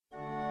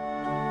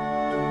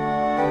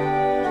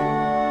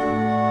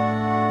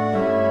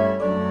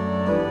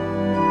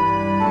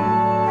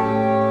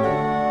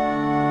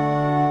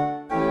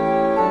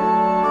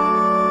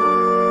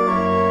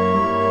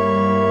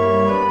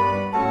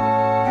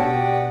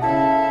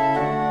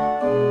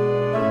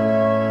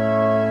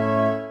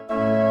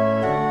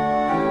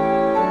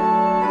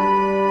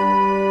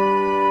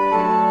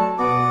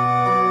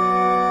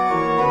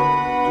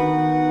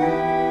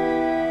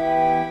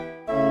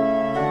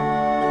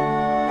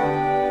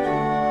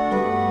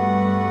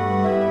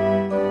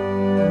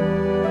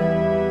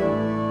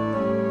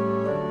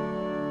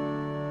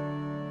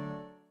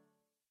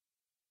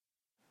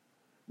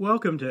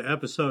Welcome to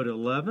episode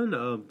 11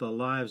 of the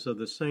Lives of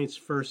the Saints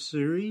first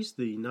series,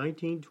 the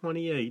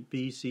 1928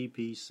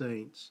 BCP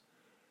Saints.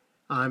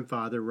 I'm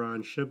Father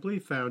Ron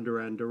Shibley, founder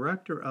and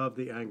director of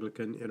the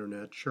Anglican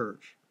Internet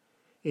Church.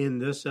 In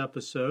this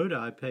episode,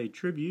 I pay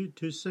tribute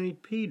to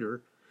St.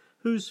 Peter,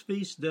 whose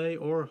feast day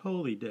or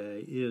holy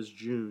day is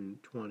June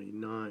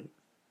 29th.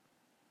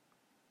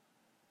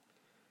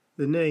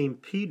 The name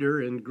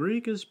Peter in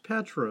Greek is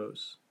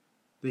Petros.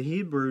 The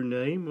Hebrew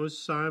name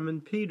was Simon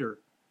Peter.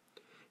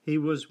 He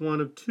was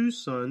one of two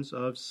sons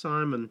of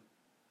Simon.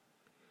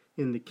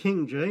 In the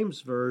King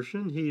James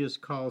Version, he is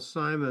called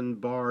Simon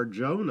Bar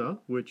Jonah,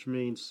 which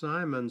means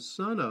Simon,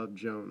 son of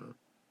Jonah.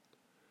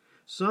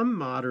 Some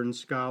modern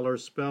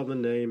scholars spell the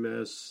name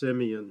as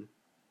Simeon.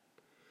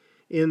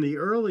 In the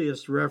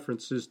earliest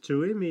references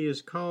to him, he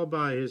is called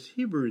by his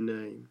Hebrew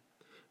name.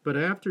 But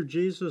after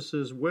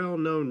Jesus'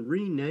 well-known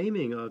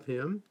renaming of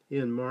him,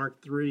 in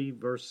Mark 3,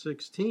 verse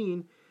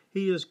 16,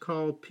 he is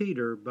called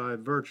Peter by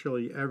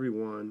virtually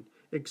everyone,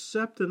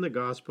 except in the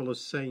Gospel of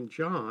St.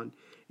 John,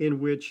 in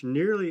which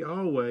nearly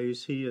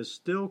always he is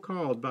still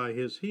called by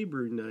his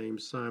Hebrew name,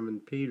 Simon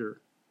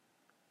Peter.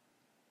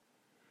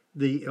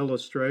 The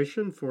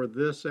illustration for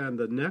this and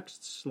the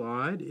next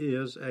slide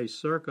is a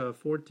circa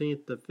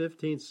 14th to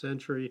 15th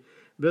century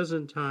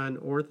Byzantine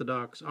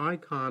Orthodox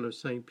icon of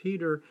St.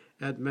 Peter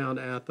at Mount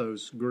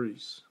Athos,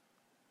 Greece.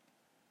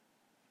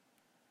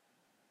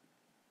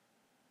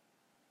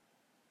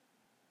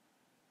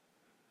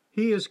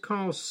 He is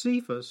called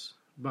Cephas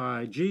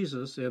by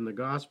Jesus in the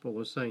Gospel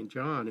of St.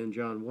 John in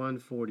John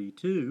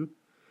 1:42,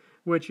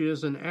 which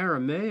is an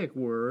Aramaic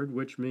word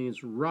which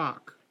means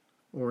rock,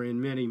 or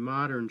in many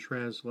modern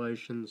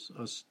translations,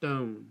 a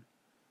stone.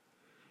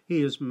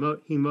 He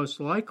most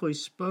likely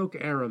spoke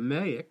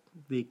Aramaic,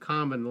 the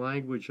common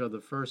language of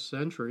the first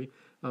century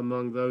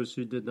among those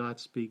who did not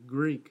speak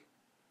Greek.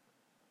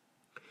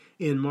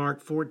 In Mark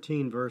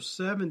 14, verse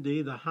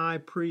 70, the high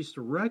priest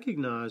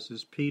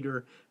recognizes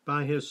Peter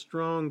by his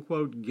strong,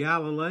 quote,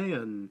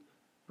 Galilean,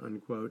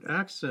 unquote,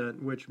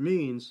 accent, which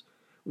means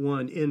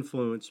one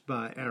influenced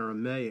by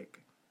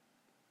Aramaic.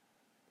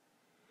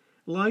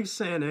 Like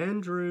St.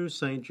 Andrew,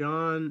 St.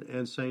 John,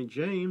 and St.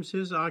 James,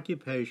 his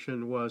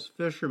occupation was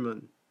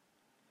fisherman.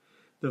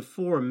 The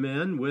four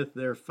men with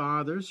their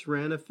fathers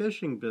ran a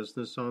fishing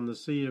business on the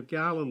Sea of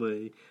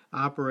Galilee,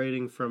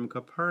 operating from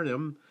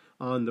Capernaum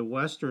on the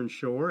western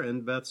shore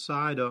and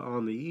Bethsaida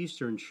on the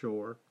eastern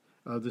shore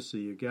of the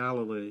Sea of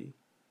Galilee.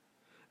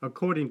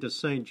 According to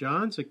St.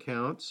 John's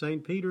account,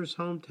 St. Peter's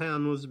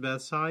hometown was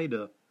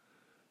Bethsaida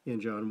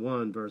in John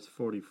 1, verse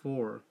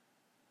 44.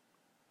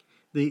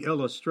 The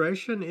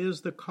illustration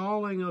is the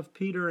calling of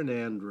Peter and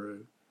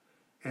Andrew,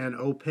 an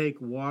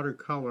opaque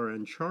watercolor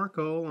and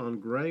charcoal on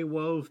gray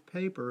wove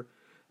paper,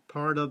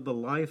 part of the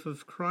Life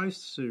of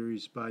Christ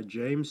series by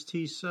James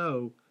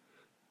Tissot,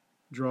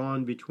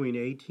 drawn between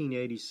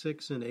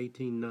 1886 and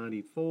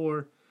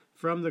 1894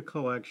 from the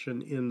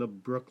collection in the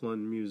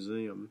Brooklyn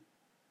Museum.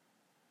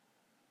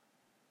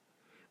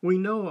 We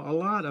know a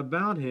lot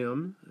about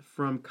him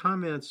from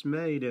comments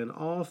made in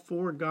all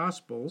four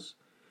Gospels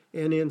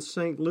and in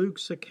St.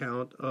 Luke's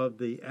account of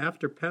the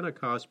after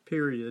Pentecost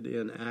period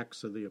in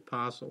Acts of the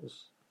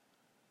Apostles.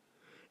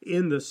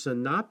 In the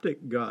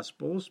Synoptic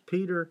Gospels,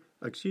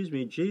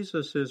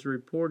 Jesus is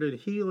reported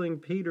healing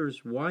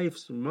Peter's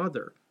wife's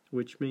mother,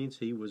 which means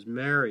he was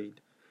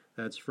married.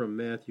 That's from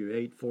Matthew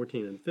 8,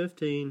 14 and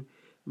 15,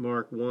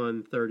 Mark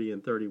 1, 30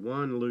 and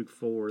 31, Luke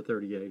 4,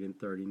 38 and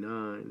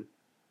 39.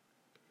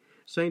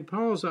 St.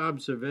 Paul's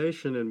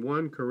observation in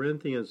 1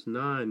 Corinthians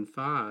 9,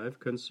 5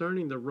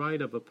 concerning the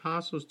right of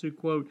apostles to,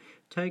 quote,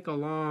 take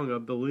along a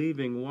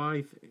believing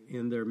wife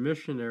in their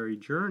missionary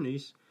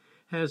journeys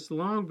has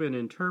long been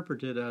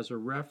interpreted as a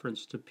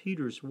reference to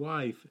Peter's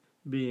wife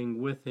being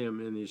with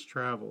him in his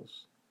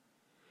travels.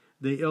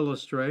 The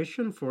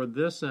illustration for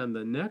this and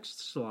the next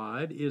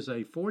slide is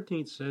a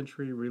 14th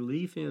century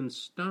relief in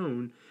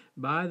stone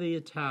by the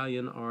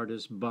Italian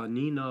artist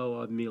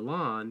Bonino of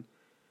Milan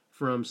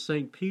from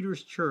St.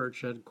 Peter's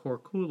Church at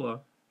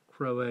Korčula,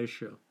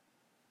 Croatia.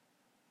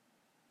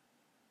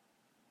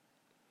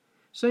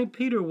 St.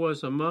 Peter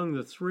was among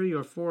the 3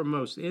 or 4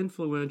 most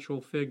influential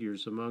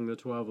figures among the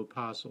 12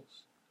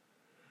 apostles.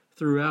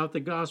 Throughout the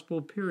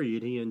gospel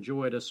period, he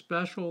enjoyed a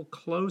special,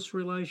 close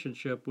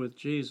relationship with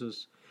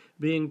Jesus,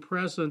 being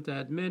present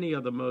at many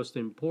of the most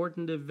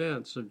important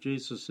events of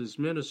Jesus'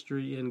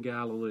 ministry in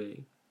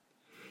Galilee.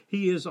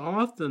 He is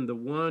often the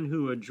one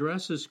who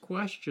addresses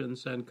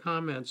questions and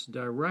comments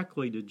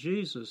directly to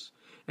Jesus,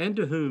 and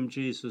to whom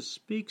Jesus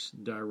speaks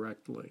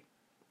directly.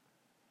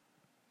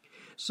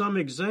 Some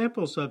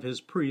examples of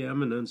his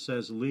preeminence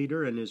as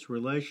leader and his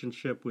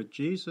relationship with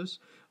Jesus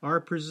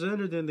are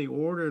presented in the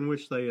order in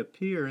which they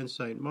appear in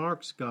St.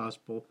 Mark's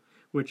Gospel,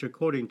 which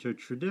according to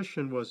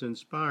tradition was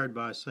inspired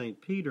by St.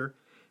 Peter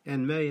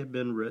and may have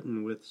been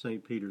written with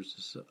St.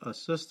 Peter's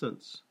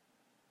assistance.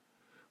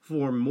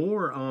 For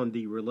more on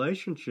the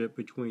relationship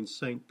between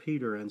St.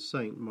 Peter and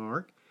St.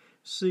 Mark,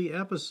 see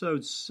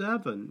episode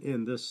 7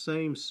 in this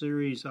same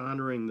series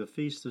honoring the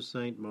Feast of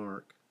St.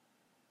 Mark.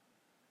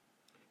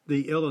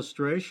 The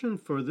illustration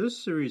for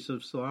this series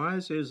of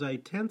slides is a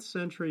 10th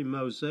century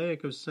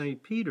mosaic of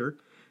St. Peter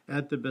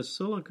at the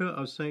Basilica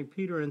of St.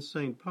 Peter and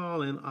St.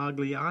 Paul in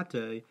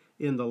Agliate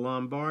in the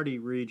Lombardy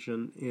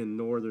region in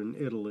northern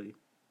Italy.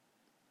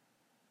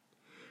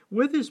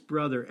 With his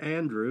brother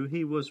Andrew,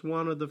 he was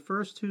one of the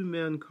first two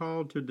men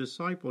called to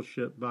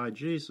discipleship by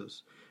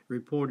Jesus,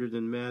 reported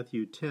in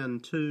Matthew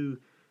 10:2,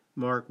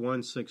 Mark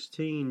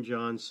 1:16,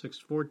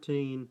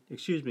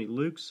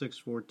 Luke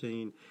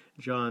 6:14,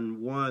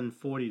 John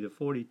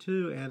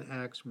 1:40-42, and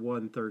Acts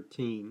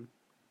 1:13.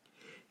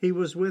 He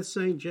was with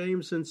St.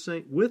 James and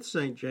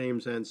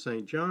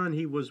St. John.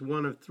 He was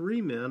one of three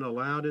men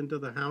allowed into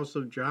the house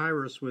of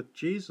Jairus with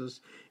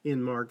Jesus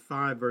in Mark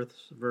 5,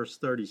 verse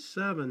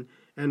 37,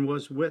 and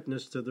was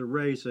witness to the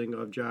raising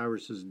of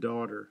Jairus'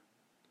 daughter.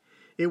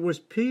 It was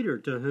Peter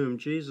to whom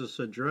Jesus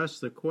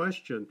addressed the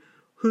question,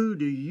 "Who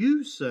do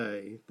you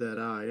say that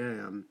I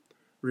am?"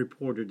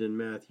 reported in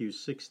Matthew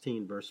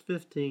 16, verse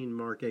 15,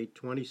 Mark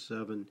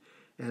 8:27,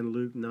 and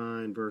Luke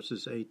 9,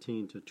 verses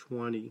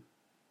 18-20.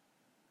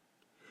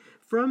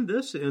 From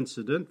this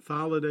incident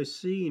followed a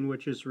scene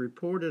which is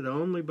reported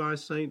only by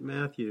St.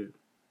 Matthew.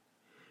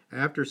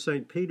 After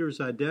St.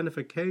 Peter's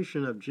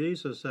identification of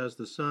Jesus as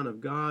the Son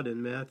of God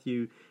in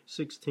Matthew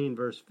 16,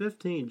 verse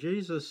 15,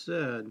 Jesus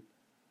said,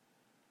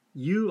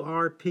 "You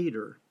are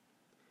Peter,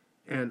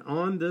 and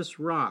on this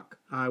rock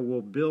I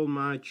will build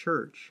my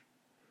church,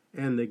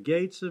 and the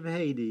gates of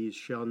Hades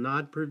shall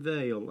not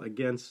prevail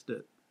against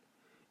it,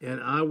 and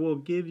I will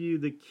give you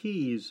the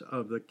keys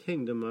of the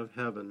kingdom of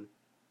heaven."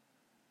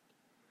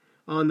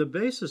 On the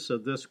basis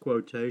of this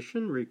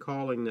quotation,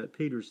 recalling that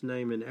Peter's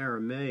name in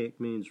Aramaic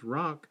means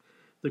rock,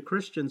 the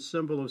Christian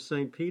symbol of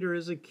St. Peter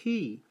is a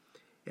key,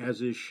 as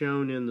is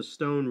shown in the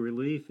stone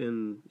relief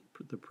in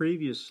the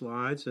previous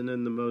slides and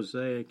in the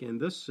mosaic in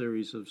this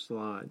series of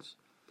slides.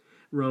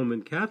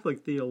 Roman Catholic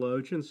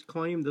theologians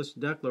claim this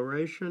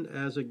declaration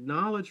as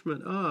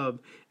acknowledgement of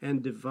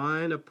and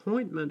divine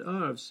appointment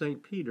of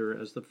St. Peter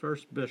as the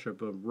first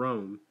bishop of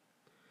Rome.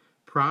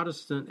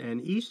 Protestant and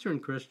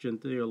Eastern Christian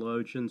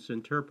theologians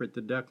interpret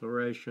the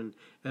declaration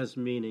as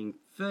meaning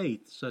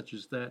faith, such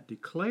as that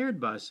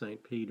declared by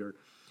St. Peter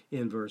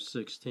in verse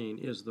 16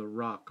 is the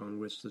rock on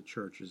which the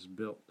church is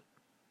built.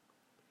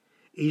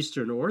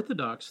 Eastern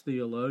Orthodox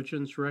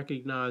theologians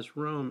recognize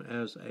Rome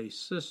as a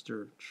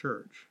sister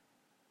church.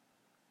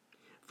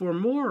 For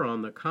more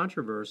on the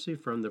controversy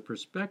from the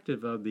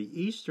perspective of the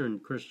Eastern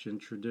Christian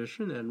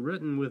tradition and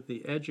written with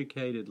the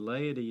educated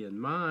laity in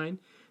mind,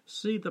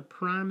 see The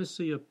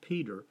Primacy of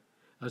Peter,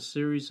 a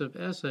series of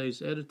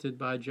essays edited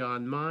by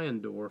John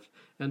Meyendorff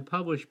and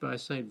published by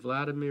St.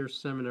 Vladimir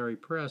Seminary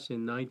Press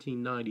in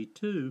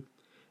 1992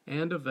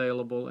 and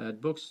available at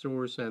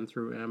bookstores and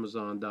through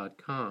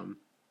Amazon.com.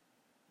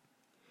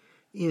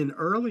 In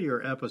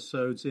earlier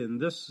episodes in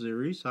this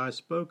series, I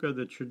spoke of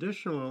the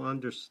traditional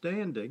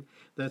understanding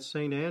that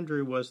St.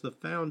 Andrew was the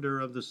founder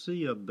of the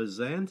See of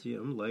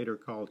Byzantium, later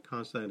called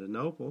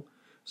Constantinople,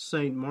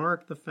 St.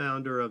 Mark the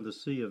founder of the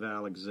See of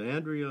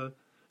Alexandria,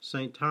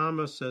 St.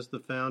 Thomas as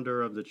the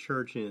founder of the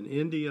Church in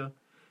India,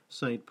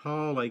 St.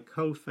 Paul a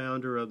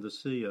co-founder of the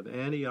See of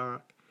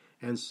Antioch,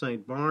 and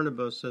St.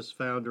 Barnabas as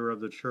founder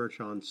of the Church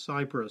on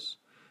Cyprus.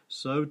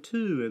 So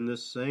too, in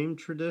this same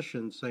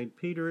tradition, St.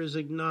 Peter is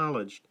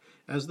acknowledged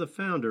as the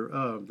founder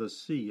of the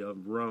See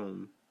of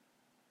Rome.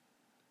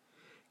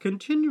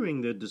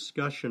 Continuing the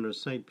discussion of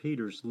St.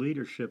 Peter's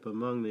leadership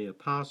among the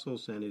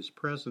apostles and his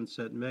presence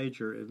at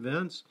major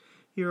events,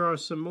 here are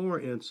some more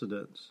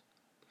incidents.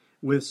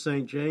 With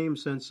St.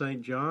 James and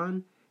St.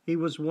 John, he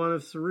was one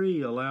of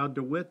three allowed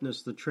to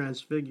witness the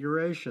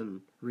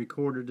Transfiguration,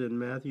 recorded in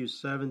Matthew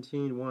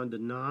 17,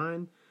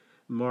 1-9,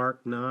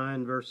 Mark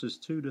 9, verses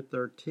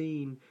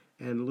 2-13,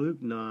 and Luke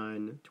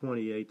 9,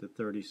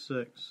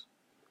 28-36.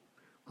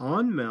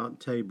 On Mount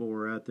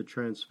Tabor at the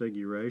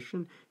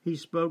Transfiguration, he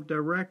spoke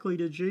directly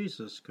to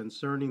Jesus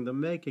concerning the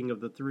making of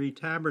the three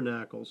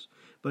tabernacles,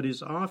 but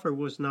his offer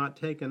was not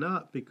taken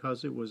up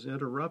because it was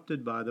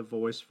interrupted by the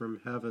voice from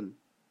heaven.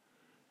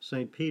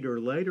 St. Peter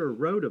later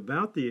wrote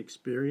about the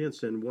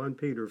experience in 1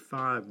 Peter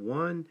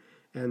 5:1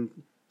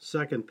 and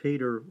 2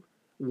 Peter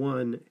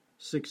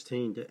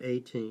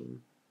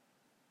 1:16-18.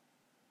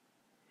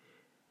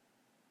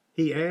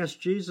 He asked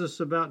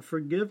Jesus about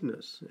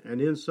forgiveness, and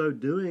in so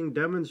doing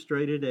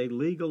demonstrated a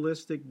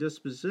legalistic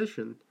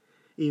disposition,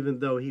 even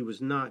though he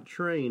was not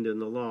trained in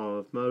the law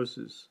of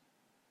Moses.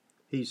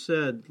 He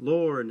said,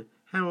 "Lord,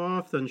 how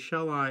often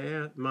shall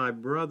my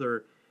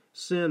brother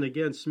sin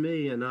against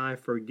me and I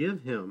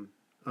forgive him?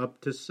 Up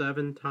to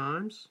 7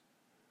 times?"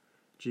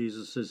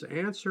 Jesus'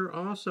 answer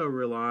also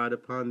relied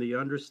upon the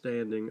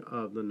understanding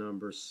of the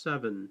number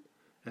 7,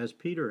 as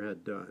Peter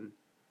had done.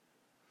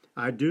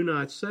 "I do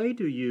not say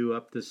to you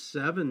up to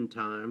 7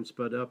 times,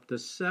 but up to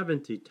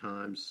 70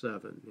 times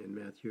 7, in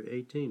Matthew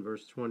 18,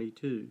 verse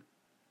 22.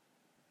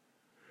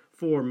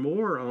 For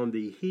more on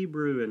the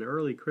Hebrew and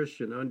early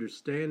Christian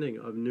understanding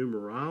of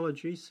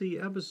numerology, see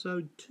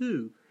episode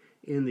 2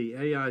 in the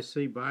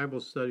AIC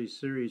Bible Study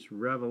Series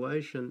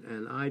Revelation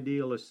and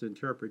Idealist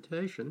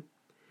Interpretation,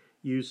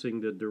 using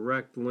the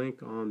direct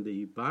link on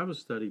the Bible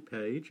study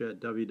page at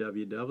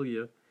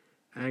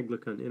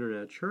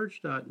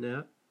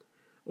www.anglicaninternetchurch.net.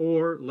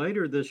 Or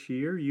later this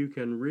year, you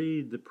can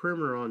read the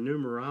primer on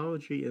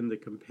numerology in the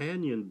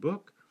companion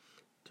book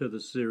to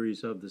the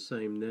series of the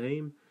same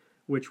name,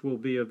 which will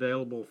be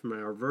available from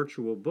our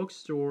virtual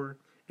bookstore,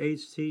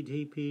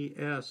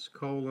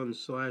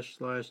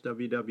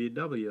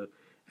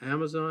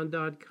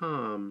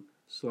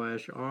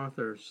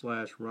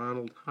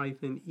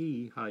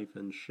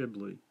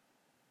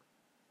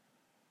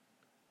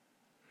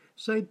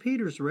 St.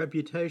 Peter's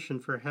reputation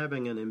for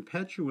having an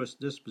impetuous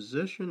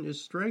disposition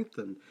is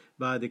strengthened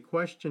by the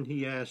question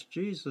he asked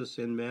Jesus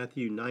in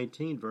Matthew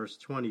 19, verse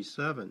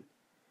 27.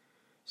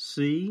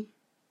 "See,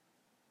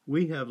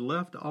 we have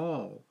left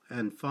all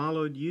and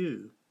followed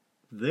you.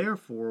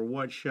 Therefore,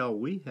 what shall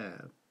we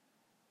have?"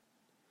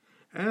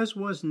 As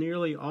was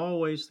nearly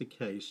always the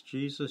case,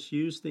 Jesus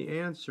used the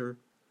answer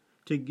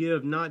to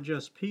give not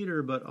just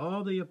Peter but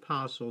all the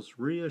apostles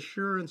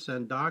reassurance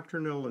and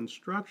doctrinal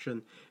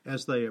instruction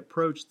as they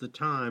approached the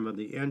time of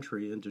the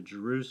entry into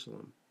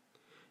Jerusalem.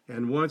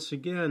 And once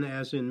again,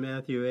 as in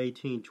Matthew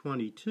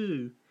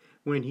 18:22,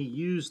 when he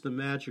used the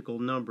magical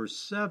number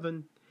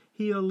 7,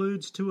 he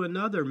alludes to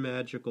another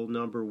magical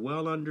number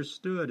well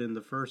understood in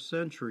the first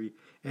century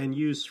and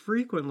used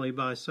frequently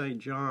by St.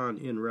 John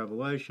in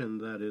Revelation,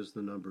 that is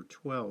the number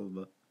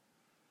 12.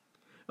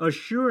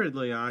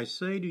 "Assuredly, I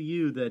say to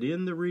you that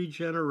in the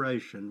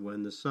regeneration,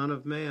 when the Son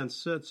of Man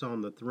sits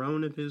on the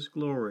throne of his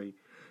glory,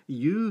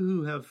 you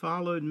who have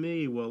followed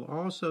me will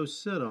also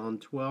sit on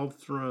 12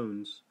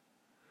 thrones,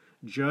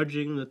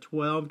 judging the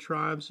 12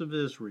 tribes of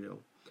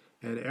Israel.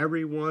 And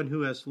everyone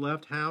who has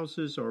left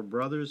houses or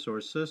brothers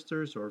or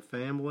sisters or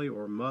family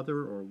or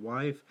mother or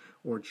wife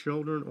or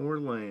children or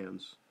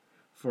lands,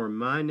 for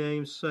my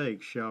name's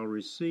sake shall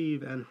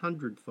receive an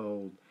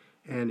hundredfold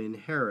and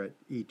inherit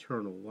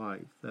eternal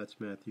life." That's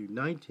Matthew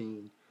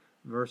 19,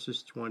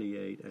 verses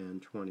 28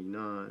 and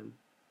 29.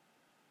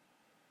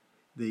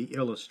 The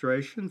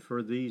illustration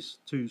for these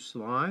two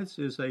slides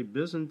is a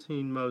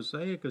Byzantine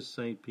mosaic of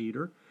St.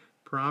 Peter,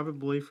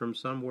 probably from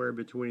somewhere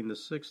between the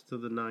 6th to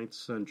the 9th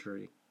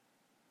century.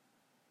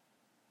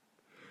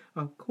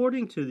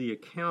 According to the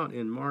account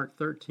in Mark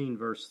 13,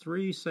 verse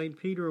 3, St.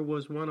 Peter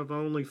was one of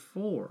only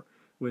 4,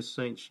 with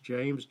Saints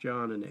James,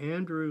 John, and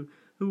Andrew,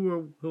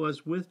 who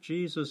was with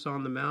Jesus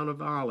on the Mount of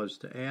Olives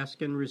to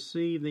ask and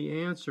receive the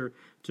answer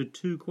to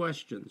 2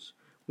 questions.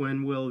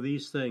 When will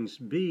these things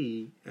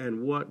be,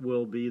 and what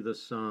will be the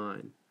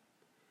sign?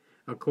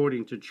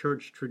 According to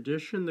church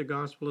tradition, the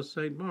Gospel of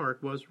St.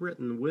 Mark was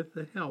written with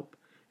the help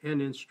and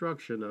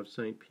instruction of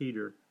St.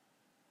 Peter.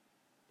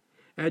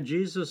 At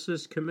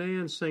Jesus'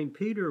 command, St.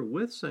 Peter,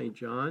 with St.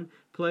 John,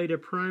 played a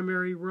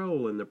primary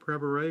role in the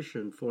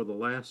preparation for the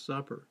Last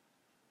Supper.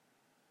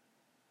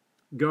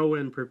 "Go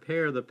and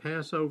prepare the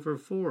Passover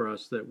for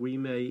us that we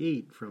may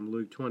eat," from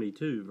Luke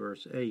 22,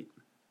 verse 8.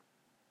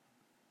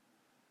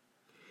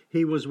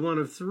 He was one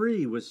of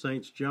 3 with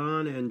Saints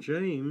John and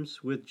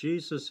James with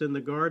Jesus in the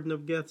Garden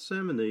of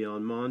Gethsemane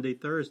on Maundy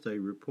Thursday,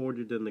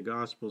 reported in the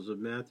Gospels of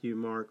Matthew,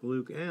 Mark,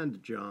 Luke,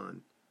 and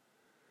John.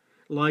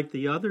 Like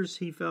the others,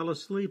 he fell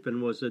asleep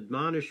and was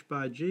admonished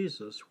by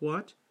Jesus,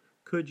 "What?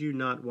 Could you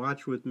not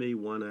watch with me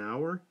 1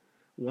 hour?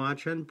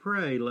 Watch and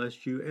pray,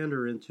 lest you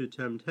enter into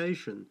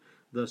temptation.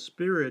 The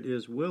spirit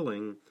is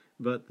willing,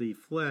 but the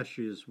flesh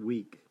is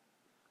weak."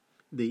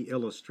 The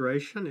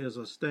illustration is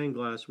a stained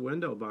glass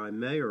window by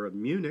Mayer of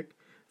Munich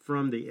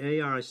from the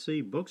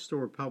AIC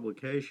bookstore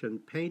publication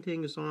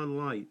Paintings on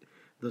Light,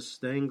 the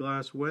stained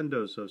glass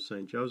windows of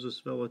St.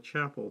 Joseph's Village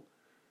Chapel,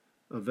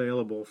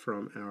 available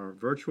from our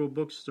virtual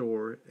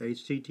bookstore,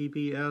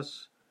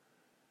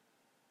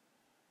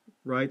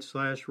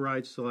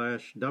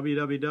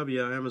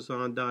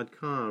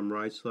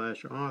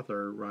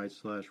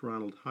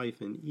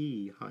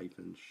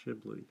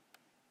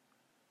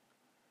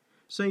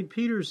 St.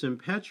 Peter's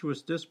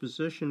impetuous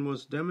disposition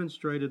was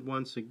demonstrated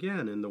once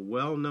again in the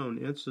well-known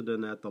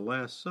incident at the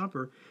Last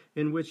Supper,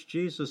 in which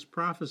Jesus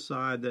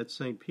prophesied that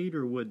St.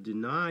 Peter would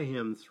deny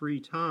him 3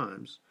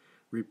 times,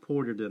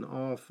 reported in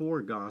all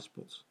 4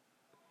 Gospels.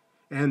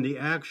 And the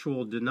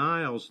actual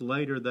denials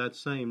later that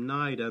same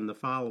night and the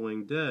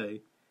following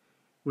day,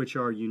 which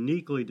are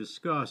uniquely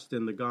discussed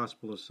in the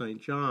Gospel of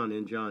St. John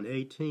in John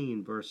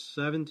 18, verse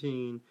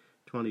 17,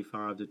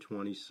 25 to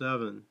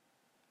 27.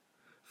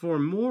 For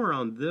more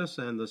on this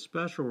and the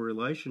special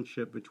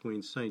relationship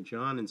between St.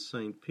 John and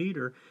St.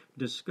 Peter,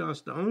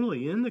 discussed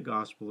only in the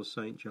Gospel of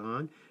St.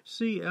 John,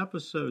 see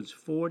episodes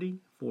 40,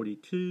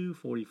 42,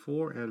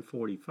 44, and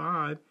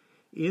 45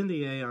 in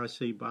the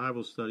AIC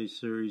Bible Study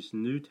Series,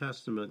 New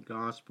Testament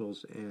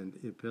Gospels and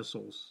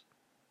Epistles.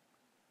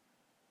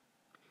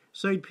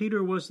 St.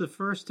 Peter was the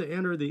first to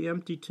enter the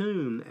empty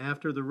tomb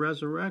after the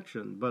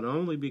resurrection, but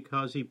only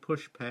because he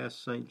pushed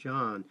past St.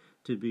 John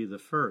to be the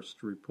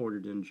first,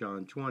 reported in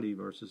John 20,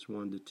 verses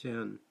 1 to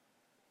 10.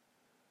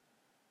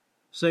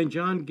 St.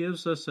 John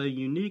gives us a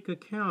unique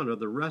account of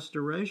the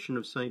restoration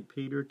of St.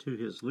 Peter to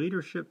his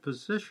leadership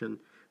position,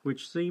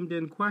 which seemed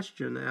in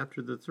question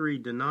after the 3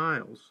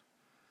 denials.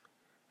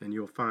 And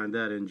you'll find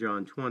that in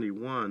John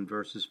 21,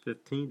 verses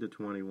 15 to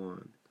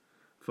 21.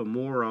 For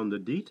more on the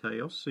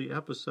details, see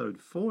episode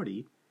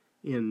 40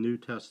 in New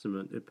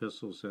Testament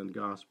epistles and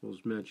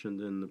gospels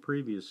mentioned in the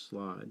previous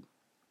slide.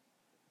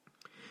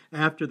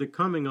 After the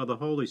coming of the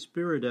Holy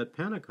Spirit at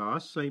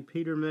Pentecost, St.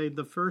 Peter made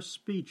the first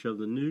speech of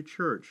the new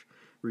church,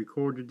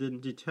 recorded in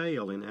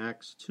detail in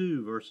Acts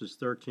 2, verses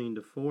 13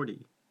 to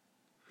 40.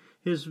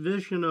 His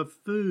vision of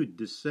food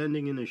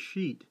descending in a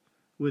sheet,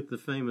 with the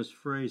famous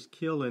phrase,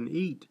 "kill and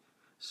eat,"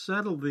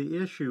 settled the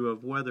issue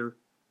of whether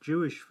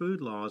Jewish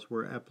food laws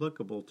were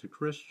applicable to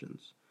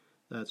Christians.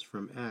 That's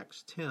from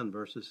Acts 10,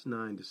 verses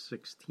 9 to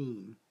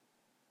 16.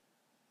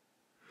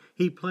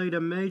 He played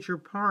a major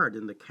part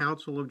in the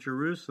Council of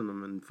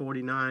Jerusalem in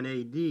 49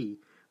 AD,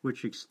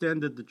 which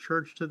extended the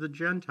church to the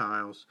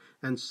Gentiles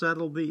and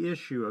settled the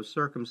issue of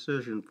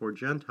circumcision for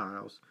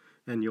Gentiles,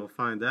 and you'll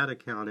find that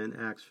account in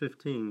Acts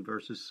 15,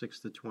 verses 6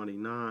 to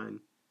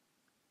 29.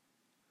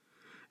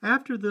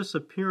 After this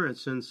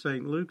appearance in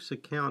St. Luke's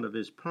account of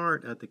his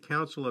part at the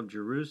Council of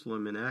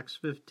Jerusalem in Acts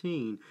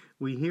 15,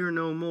 we hear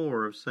no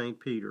more of St.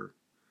 Peter.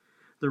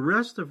 The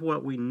rest of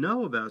what we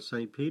know about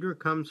St. Peter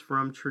comes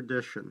from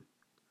tradition.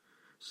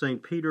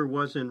 St. Peter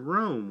was in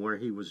Rome, where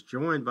he was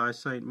joined by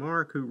St.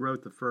 Mark, who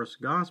wrote the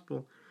first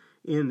gospel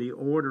in the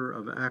order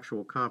of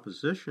actual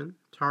composition,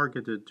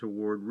 targeted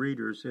toward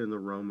readers in the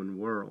Roman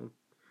world.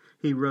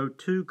 He wrote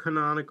 2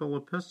 canonical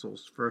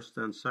epistles, 1st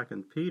and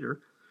 2nd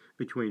Peter,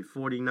 between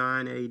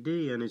 49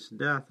 AD and his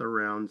death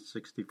around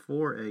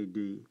 64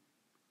 AD.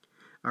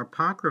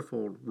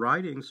 Apocryphal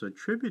writings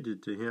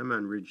attributed to him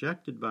and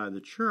rejected by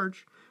the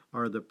Church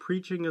are the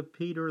Preaching of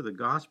Peter, the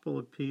Gospel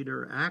of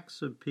Peter,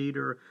 Acts of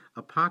Peter,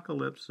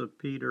 Apocalypse of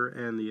Peter,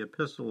 and the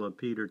Epistle of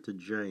Peter to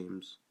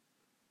James.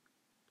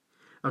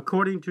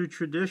 According to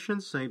tradition,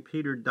 St.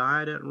 Peter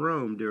died at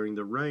Rome during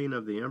the reign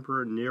of the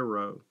Emperor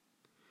Nero.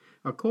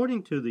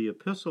 According to the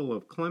Epistle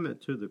of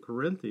Clement to the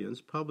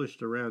Corinthians,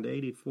 published around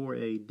 84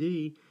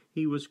 AD,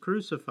 he was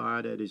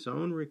crucified at his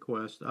own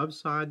request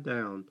upside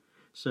down,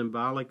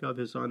 symbolic of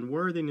his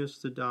unworthiness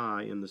to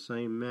die in the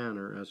same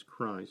manner as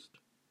Christ.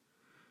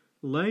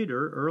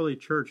 Later, early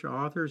church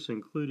authors,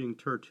 including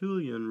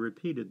Tertullian,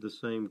 repeated the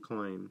same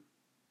claim.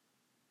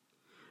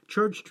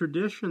 Church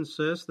tradition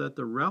says that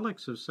the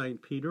relics of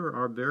St. Peter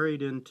are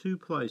buried in 2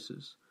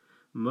 places.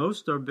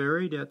 Most are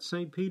buried at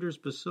St. Peter's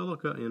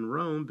Basilica in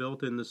Rome,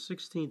 built in the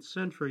 16th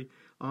century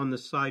on the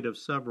site of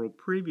several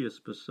previous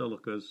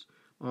basilicas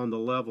on the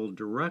level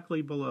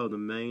directly below the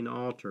main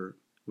altar,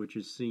 which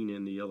is seen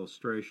in the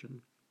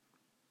illustration.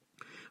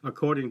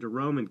 According to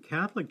Roman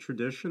Catholic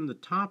tradition, the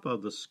top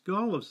of the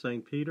skull of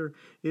St. Peter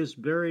is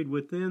buried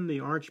within the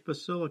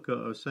Archbasilica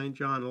of St.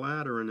 John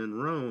Lateran in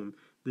Rome,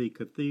 the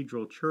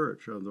cathedral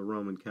church of the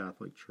Roman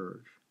Catholic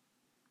Church.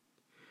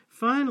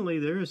 Finally,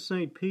 there is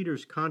St.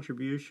 Peter's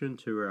contribution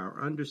to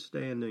our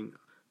understanding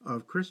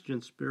of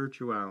Christian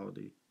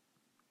spirituality.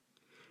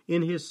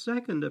 In his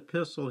second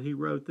epistle, he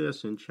wrote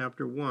this in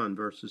chapter 1,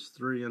 verses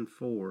 3 and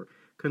 4,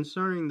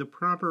 concerning the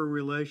proper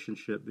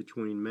relationship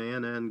between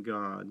man and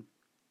God.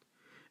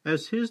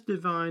 As his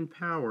divine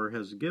power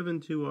has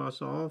given to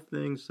us all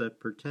things that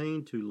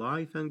pertain to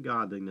life and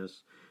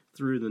godliness,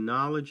 through the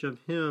knowledge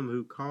of him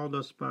who called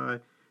us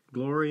by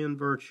glory and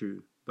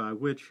virtue, by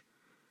which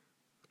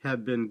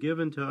have been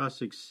given to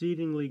us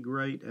exceedingly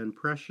great and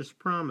precious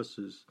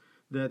promises,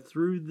 that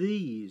through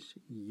these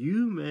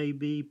you may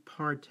be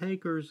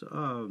partakers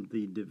of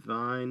the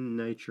divine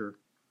nature,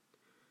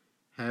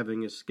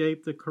 having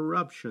escaped the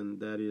corruption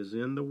that is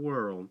in the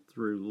world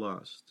through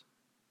lust.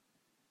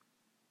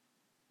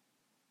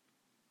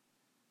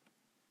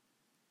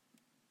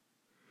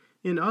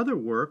 In other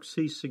works,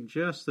 he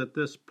suggests that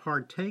this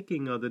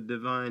partaking of the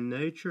divine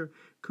nature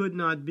could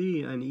not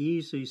be an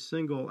easy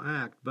single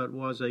act, but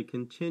was a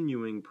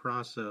continuing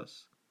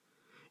process.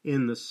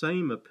 In the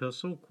same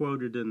epistle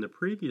quoted in the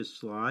previous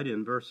slide,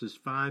 in verses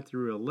 5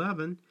 through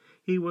 11,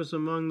 he was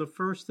among the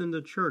first in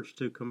the church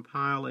to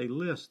compile a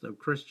list of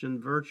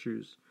Christian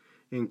virtues,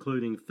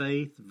 including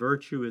faith,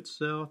 virtue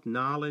itself,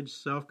 knowledge,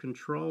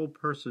 self-control,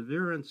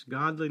 perseverance,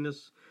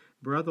 godliness,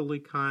 brotherly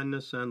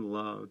kindness, and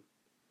love.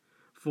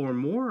 For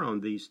more on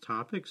these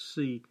topics,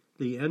 see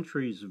the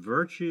entries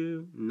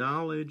Virtue,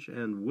 Knowledge,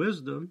 and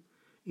Wisdom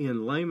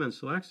in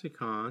Layman's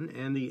Lexicon,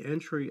 and the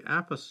entry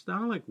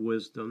Apostolic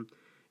Wisdom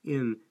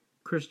in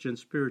Christian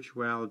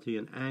Spirituality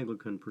and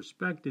Anglican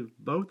Perspective,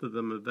 both of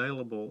them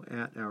available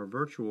at our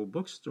virtual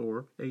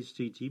bookstore,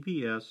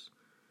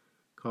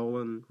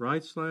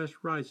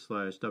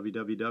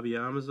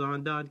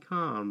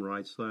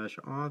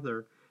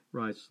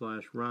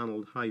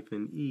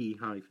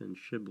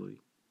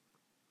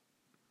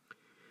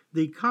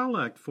 The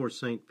collect for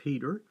St.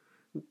 Peter,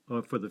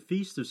 for the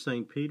Feast of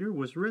St. Peter,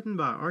 was written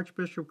by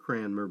Archbishop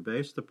Cranmer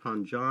based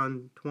upon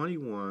John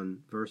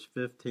 21, verse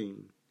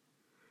 15.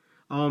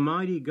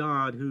 Almighty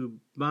God, who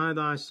by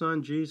thy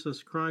Son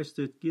Jesus Christ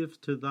did give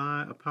to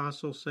thy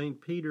apostle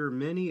St. Peter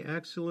many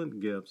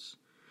excellent gifts,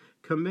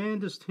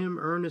 commandest him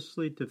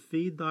earnestly to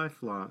feed thy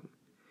flock,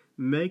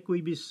 Make, we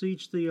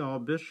beseech thee, all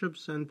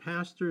bishops and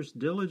pastors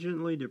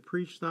diligently to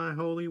preach thy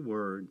holy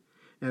word,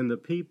 and the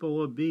people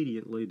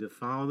obediently to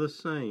follow the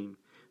same,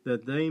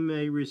 that they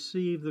may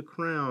receive the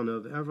crown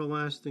of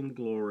everlasting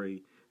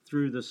glory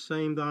through the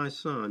same thy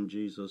Son,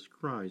 Jesus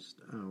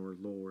Christ, our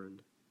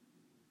Lord.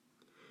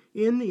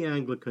 In the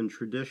Anglican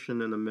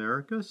tradition in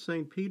America,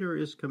 St. Peter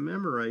is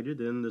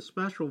commemorated in the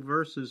special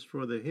verses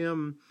for the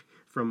hymn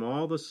From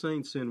All the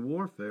Saints in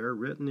Warfare,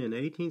 written in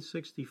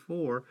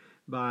 1864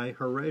 by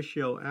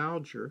Horatio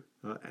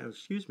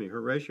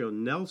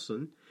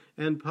Nelson,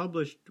 and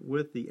published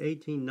with the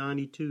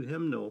 1892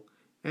 hymnal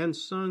and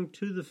sung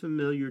to the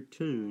familiar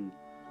tune,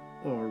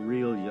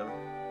 Aurelia.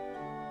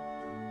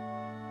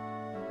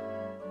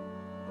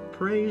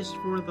 Praise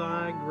for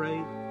thy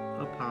great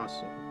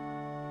apostle,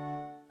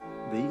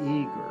 the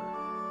eager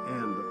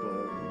and the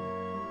bold,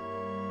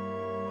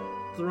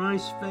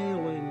 thrice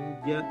failing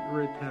yet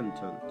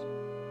repentant,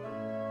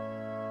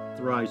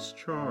 thrice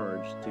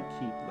charged to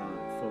keep thy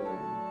fold.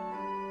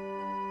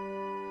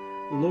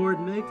 Lord,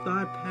 make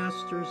thy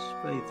pastors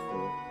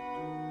faithful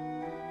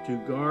to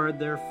guard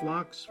their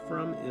flocks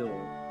from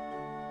ill,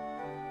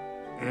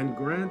 and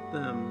grant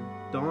them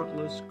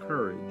dauntless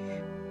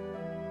courage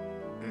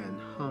and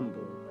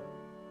humble,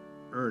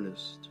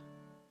 earnest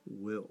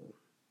will.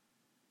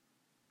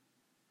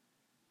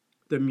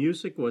 The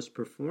music was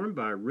performed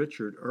by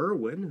Richard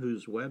Irwin,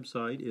 whose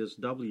website is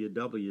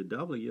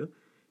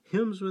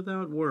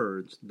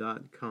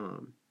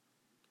www.hymnswithoutwords.com.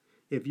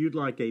 If you'd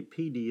like a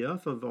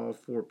PDF of all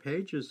 4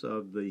 pages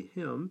of the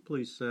hymn,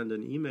 please send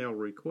an email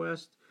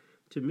request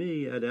to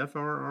me at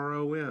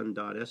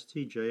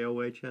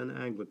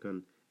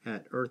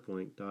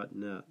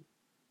frron.stjohnanglican@earthlink.net.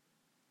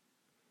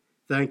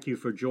 Thank you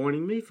for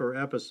joining me for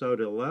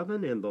Episode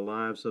 11 in the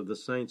Lives of the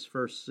Saints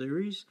First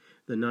Series,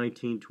 the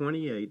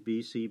 1928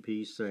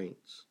 BCP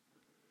Saints.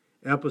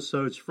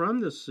 Episodes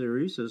from this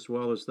series, as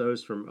well as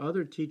those from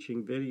other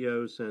teaching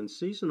videos and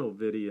seasonal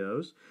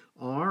videos,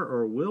 are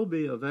or will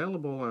be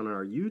available on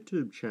our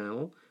YouTube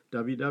channel,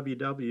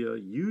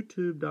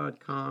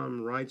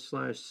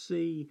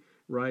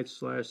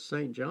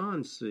 www.youtube.com/C/St.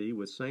 John C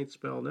with Saint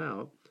spelled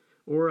out,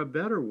 or a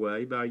better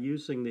way by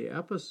using the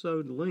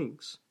episode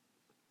links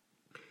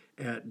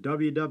at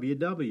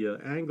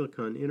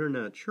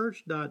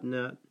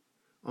www.anglicaninternetchurch.net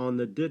on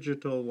the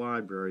digital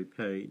library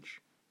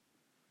page.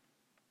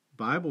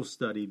 Bible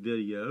study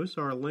videos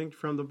are linked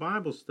from the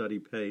Bible study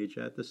page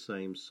at the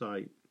same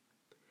site.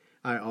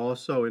 I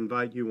also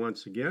invite you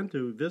once again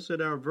to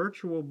visit our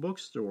virtual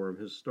bookstore of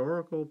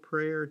historical,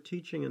 prayer,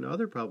 teaching, and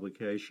other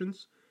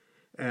publications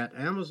at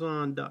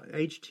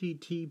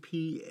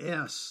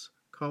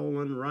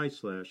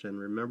Amazon.https:// and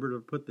remember to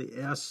put the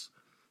S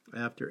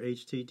after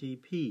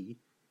HTTP,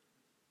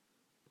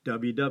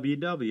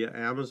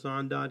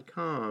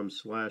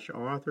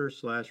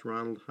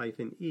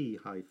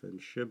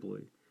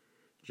 www.amazon.com/author/Ronald-E-Shibley.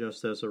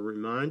 Just as a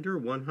reminder,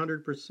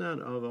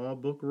 100% of all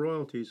book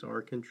royalties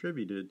are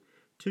contributed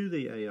to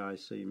the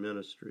AIC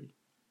ministry.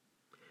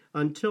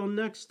 Until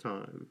next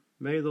time,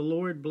 may the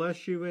Lord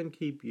bless you and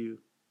keep you.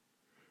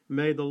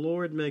 May the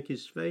Lord make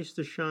his face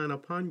to shine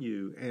upon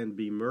you and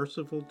be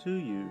merciful to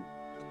you.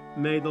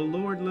 May the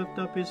Lord lift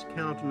up his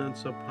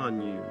countenance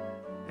upon you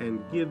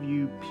and give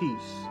you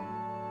peace.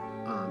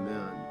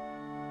 Amen.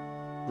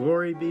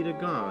 Glory be to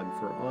God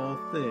for all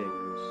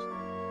things.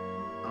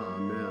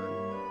 Amen.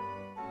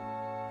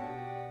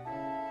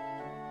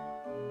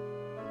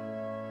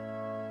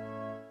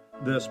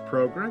 This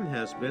program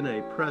has been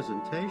a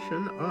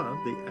presentation of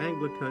the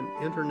Anglican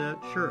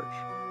Internet Church.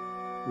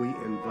 We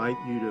invite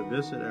you to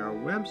visit our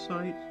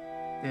website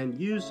and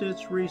use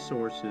its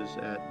resources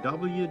at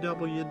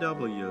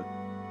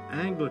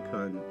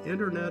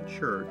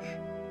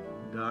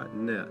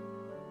www.anglicaninternetchurch.net.